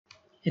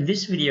In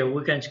this video,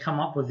 we're going to come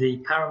up with the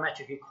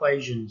parametric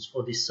equations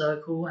for the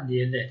circle and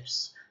the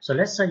ellipse. So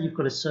let's say you've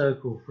got a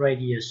circle of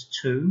radius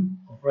 2,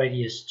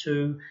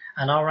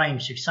 and our aim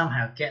is to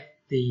somehow get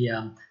the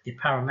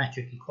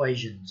parametric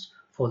equations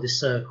for the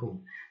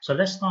circle. So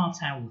let's start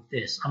out with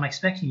this. I'm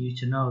expecting you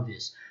to know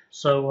this.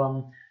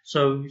 So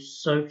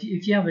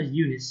if you have a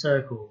unit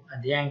circle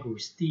and the angle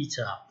is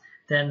theta,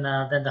 then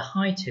the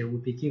height here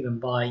would be given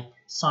by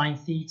sine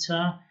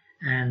theta,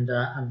 and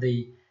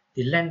the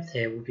length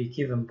here will be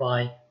given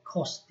by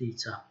cos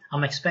theta.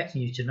 I'm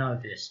expecting you to know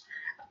this.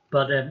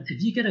 But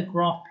if you get a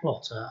graph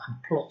plotter and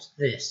plot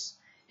this,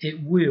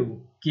 it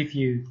will give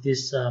you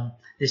this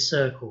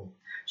circle.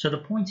 So the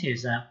point here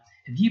is that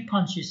if you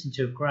punch this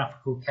into a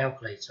graphical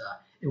calculator,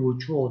 it will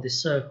draw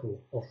this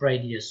circle of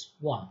radius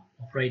 1.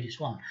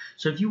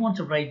 So if you want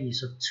a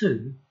radius of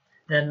 2,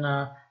 then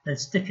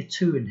stick a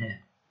 2 in here.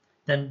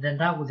 Then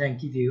that will then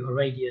give you a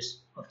radius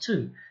of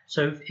 2.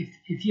 So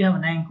if you have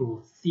an angle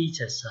of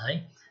theta,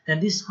 say, then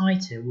this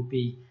height here will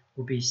be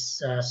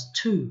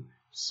 2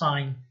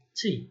 sine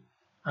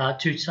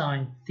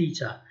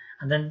theta,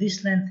 and then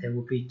this length here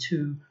will be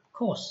 2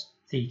 cos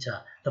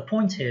theta. The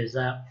point here is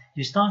that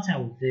you start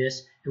out with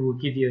this, it will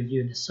give you a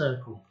unit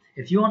circle.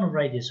 If you want a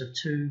radius of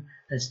 2,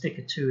 then stick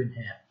a 2 in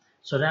here.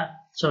 So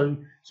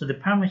the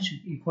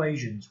parametric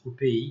equations will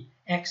be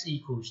x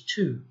equals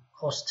 2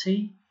 cos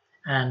t,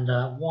 and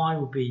y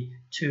will be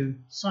 2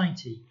 sine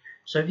t.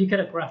 So if you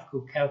get a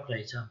graphical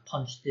calculator and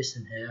punch this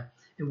in here,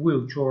 it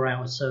will draw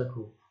out a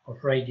circle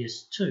of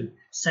radius 2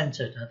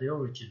 centered at the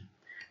origin.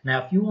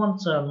 Now if you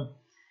want an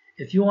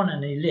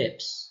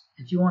ellipse,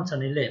 then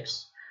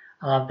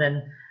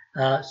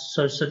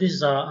this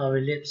is our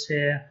ellipse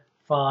here,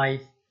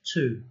 5,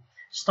 2.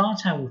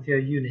 Start out with your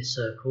unit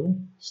circle.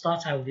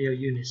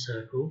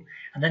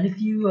 And then if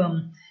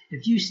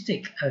you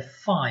stick a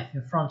 5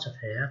 in front of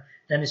here,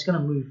 then it's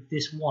going to move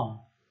this 1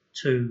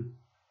 to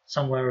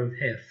somewhere over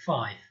here,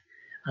 5.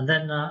 And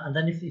then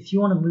if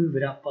you want to move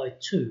it up by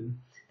 2,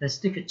 then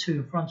stick a 2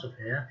 in front of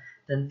here.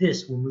 Then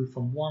this will move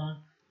from 1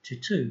 to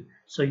 2.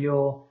 So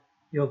your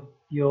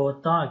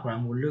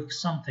diagram will look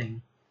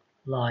something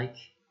like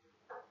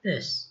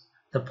this.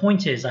 The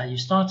point is that you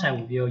start out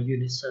with your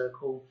unit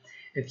circle.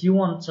 If you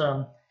want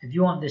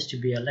this to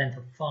be a length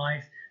of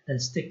 5, then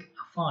stick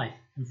a 5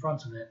 in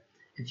front of it.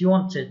 If you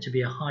want it to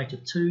be a height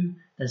of 2,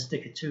 then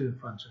stick a 2 in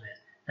front of it.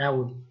 That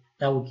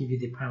will give you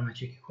the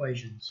parametric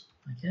equations.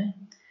 Okay,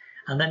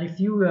 and then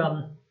if you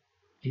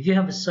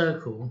have a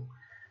circle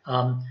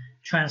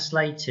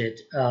translated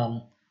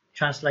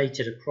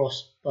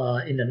across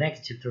in the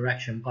negative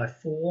direction by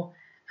 4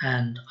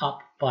 and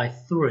up by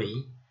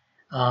 3,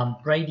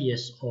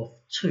 radius of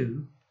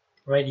 2,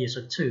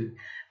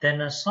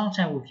 then start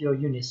out with your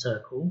unit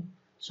circle.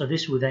 So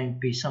this will then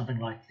be something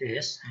like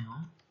this. Hang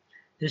on.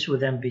 This will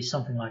then be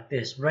something like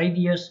this.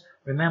 Radius,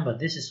 remember,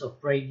 this is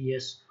of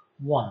radius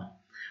 1.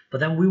 But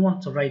then we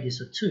want a radius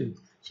of 2.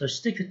 So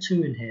stick a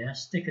 2 in here,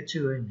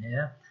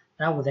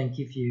 That will then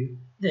give you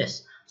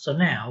this. So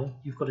now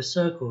you've got a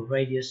circle of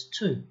radius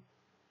 2.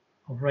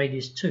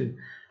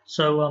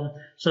 So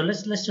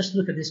let's just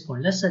look at this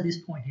point. Let's say this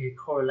point here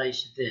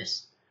correlates to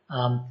this.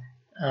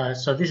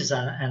 So this is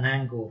an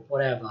angle,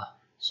 whatever.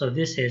 So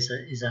this here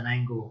is an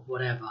angle,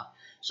 whatever.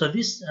 So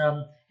this,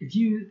 if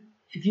you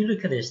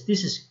look at this,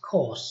 this is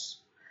cos.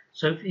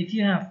 So if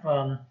you have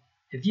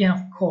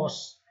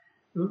cos,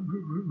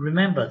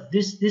 remember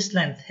this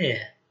length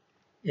here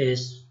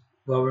is,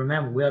 well,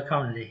 remember we are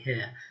currently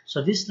here.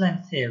 So this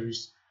length here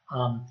is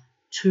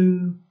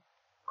 2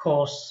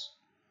 cos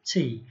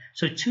t.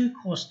 So 2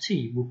 cos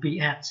t will be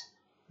at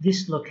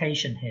this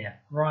location here,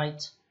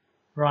 right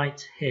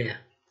here.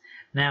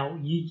 Now,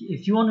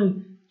 if you want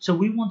to, so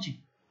we want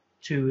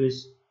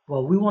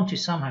we want to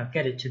somehow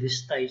get it to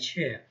this stage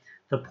here.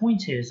 The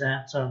point is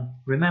that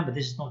remember,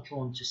 this is not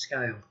drawn to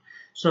scale.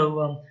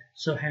 So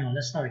hang on,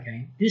 let's start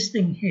again. This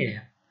thing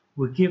here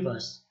will give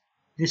us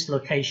this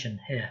location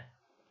here.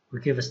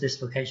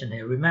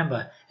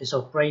 Remember, it's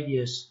of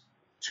radius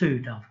 2.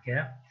 Don't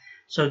forget.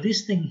 So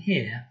this thing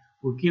here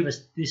will give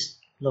us this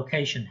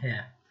location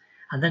here.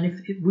 And then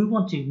if we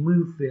want to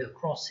move it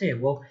across here,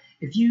 well,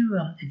 if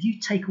you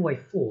take away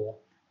 4,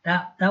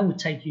 that would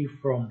take you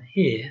from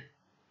here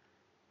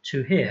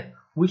to here,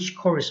 which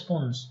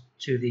corresponds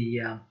to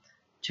the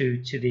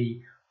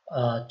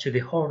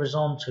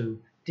horizontal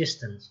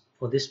distance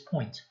for this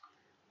point.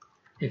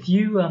 If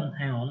you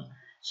hang on,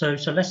 so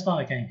let's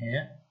start again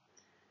here.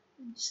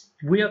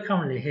 We are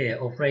currently here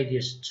of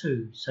radius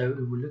 2, so it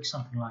will look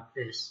something like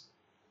this.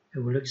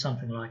 Of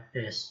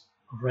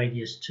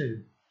radius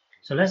 2.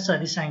 So let's say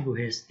this angle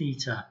here is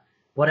theta,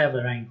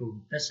 whatever angle,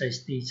 let's say it's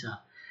theta.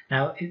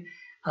 Now,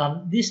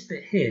 this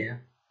bit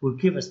here will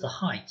give us the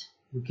height,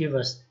 will give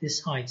us this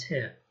height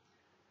here.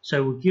 So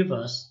it will give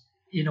us,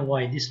 in a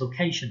way, this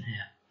location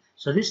here.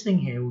 So this thing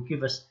here will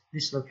give us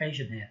this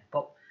location here.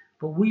 But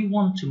we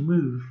want to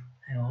move,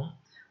 hang on,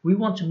 we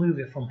want to move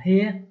it from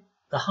here,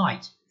 the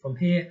height, from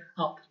here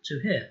up to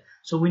here.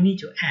 So we need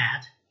to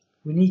add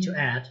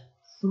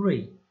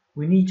 3.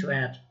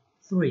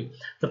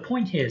 The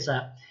point here is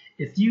that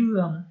if you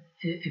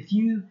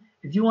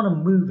want to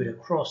move it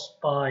across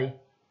by,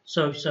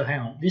 so hang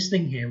on, this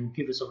thing here will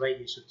give us a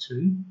radius of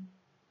 2.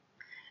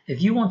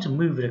 If you want to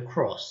move it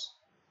across,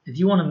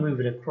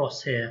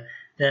 here,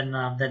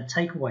 then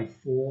take away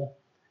 4,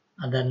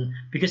 and then,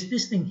 because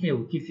this thing here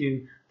will give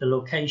you the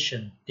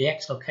location, the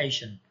x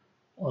location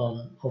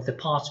of the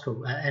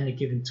particle at any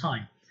given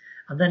time.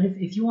 And then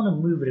if you want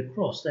to move it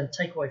across, then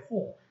take away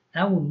 4.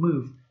 That will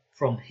move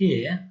from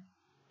here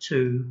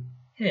to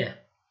here.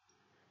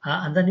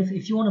 And then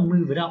if you want to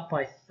move it up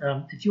by,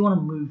 if you want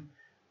to move,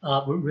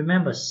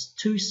 remember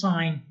 2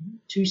 sine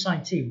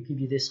t will give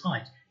you this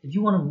height. If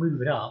you want to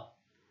move it up,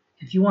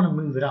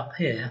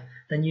 here,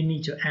 then you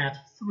need to add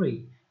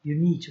 3. You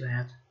need to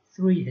add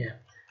 3 here.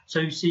 So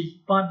you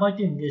see, by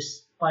doing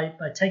this, by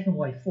taking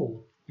away 4,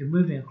 you're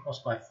moving across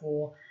by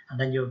 4, and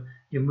then you're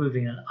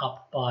moving it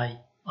up by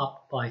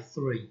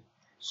 3.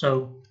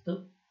 So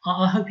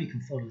I hope you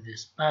can follow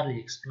this. Badly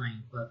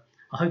explained, but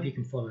I hope you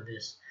can follow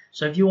this.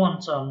 So if you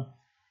want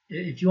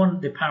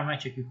the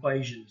parametric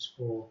equations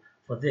for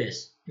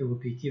this, it would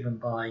be given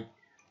by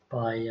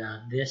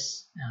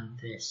this and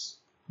this.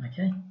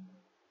 Okay.